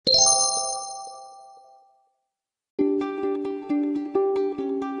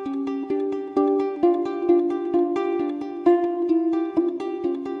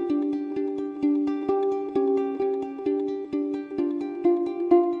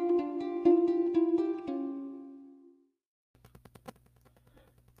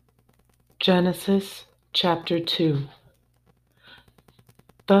Genesis chapter 2.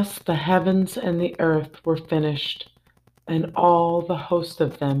 Thus the heavens and the earth were finished, and all the host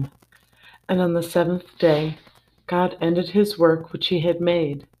of them. And on the seventh day God ended his work which he had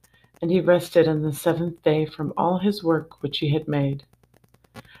made, and he rested on the seventh day from all his work which he had made.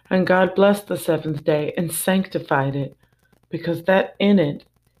 And God blessed the seventh day and sanctified it, because that in it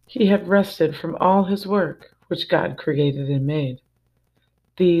he had rested from all his work which God created and made.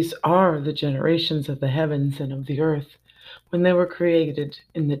 These are the generations of the heavens and of the earth, when they were created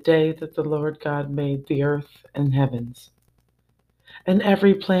in the day that the Lord God made the earth and heavens. And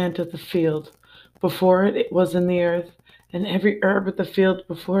every plant of the field before it was in the earth, and every herb of the field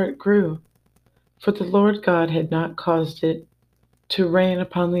before it grew. For the Lord God had not caused it to rain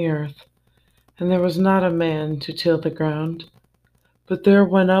upon the earth, and there was not a man to till the ground. But there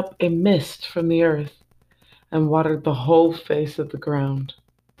went up a mist from the earth, and watered the whole face of the ground.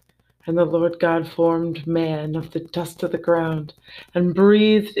 And the Lord God formed man of the dust of the ground, and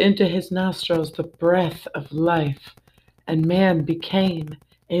breathed into his nostrils the breath of life, and man became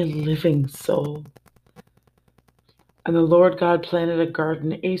a living soul. And the Lord God planted a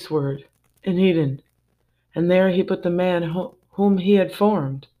garden eastward in Eden, and there he put the man whom he had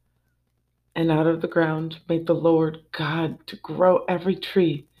formed. And out of the ground made the Lord God to grow every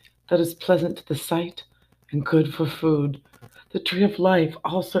tree that is pleasant to the sight and good for food, the tree of life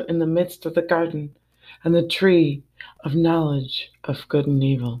also in the midst of the garden, and the tree of knowledge of good and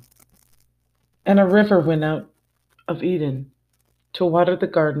evil. And a river went out of Eden to water the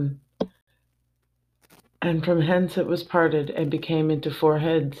garden, and from hence it was parted and became into four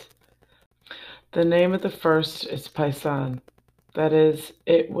heads. The name of the first is Pison, that is,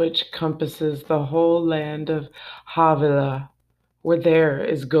 it which compasses the whole land of Havilah, where there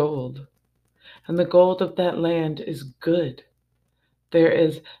is gold. And the gold of that land is good. There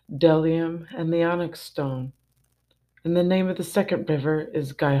is bdellium and the onyx stone. And the name of the second river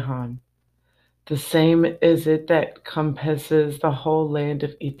is Gihon. The same is it that compasses the whole land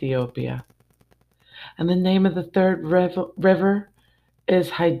of Ethiopia. And the name of the third river is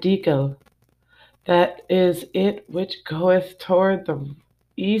Hiddekel. That is it which goeth toward the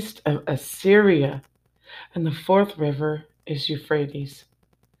east of Assyria. And the fourth river is Euphrates.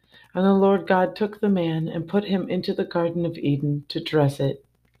 And the Lord God took the man and put him into the garden of Eden to dress it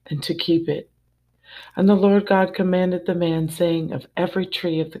and to keep it. And the Lord God commanded the man, saying, Of every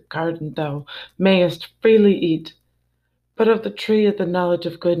tree of the garden thou mayest freely eat, but of the tree of the knowledge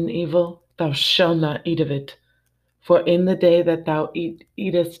of good and evil thou shalt not eat of it. For in the day that thou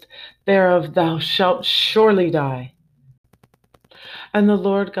eatest thereof thou shalt surely die. And the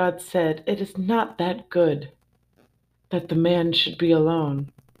Lord God said, It is not that good that the man should be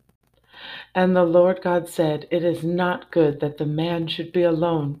alone. And the Lord God said, It is not good that the man should be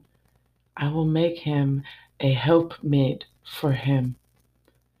alone. I will make him a helpmate for him.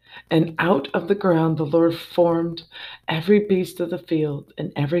 And out of the ground the Lord formed every beast of the field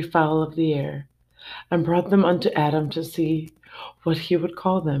and every fowl of the air, and brought them unto Adam to see what he would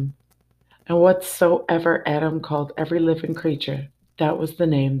call them. And whatsoever Adam called every living creature, that was the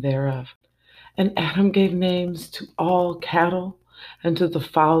name thereof. And Adam gave names to all cattle, and to the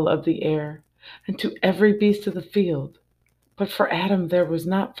fowl of the air, and to every beast of the field. But for Adam there was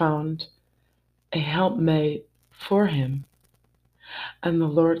not found a helpmate for him. And the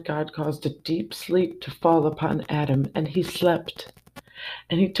Lord God caused a deep sleep to fall upon Adam, and he slept.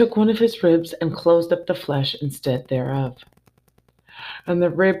 And he took one of his ribs and closed up the flesh instead thereof. And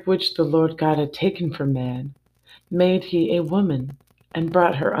the rib which the Lord God had taken from man made he a woman, and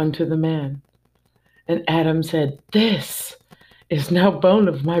brought her unto the man. And Adam said, This is now bone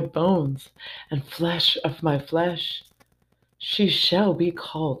of my bones, and flesh of my flesh. She shall be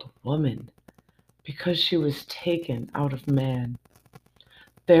called woman, because she was taken out of man.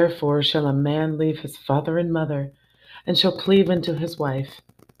 Therefore shall a man leave his father and mother, and shall cleave unto his wife,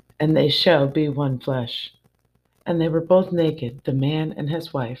 and they shall be one flesh. And they were both naked, the man and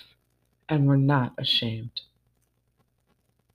his wife, and were not ashamed.